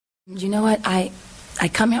You know what? I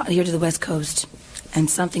come out here to the West Coast, and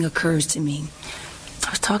something occurs to me.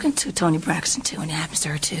 I was talking to Toni Braxton, too, and it happens to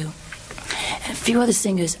her, too. And a few other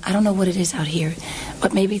singers. I don't know what it is out here,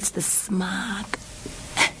 but maybe it's the smog,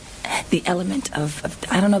 the element of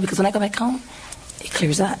I don't know, because when I go back home, it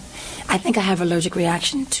clears up. I think I have an allergic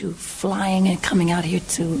reaction to flying and coming out here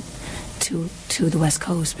to the West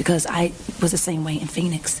Coast, because I was the same way in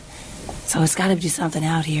Phoenix. So it's got to be something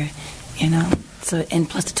out here, you know. So, and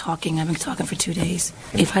plus the talking, I've been talking for 2 days.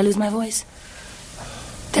 If I lose my voice,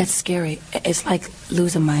 that's scary. It's like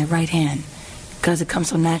losing my right hand, because it comes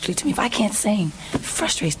so naturally to me. If I can't sing, it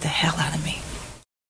frustrates the hell out of me.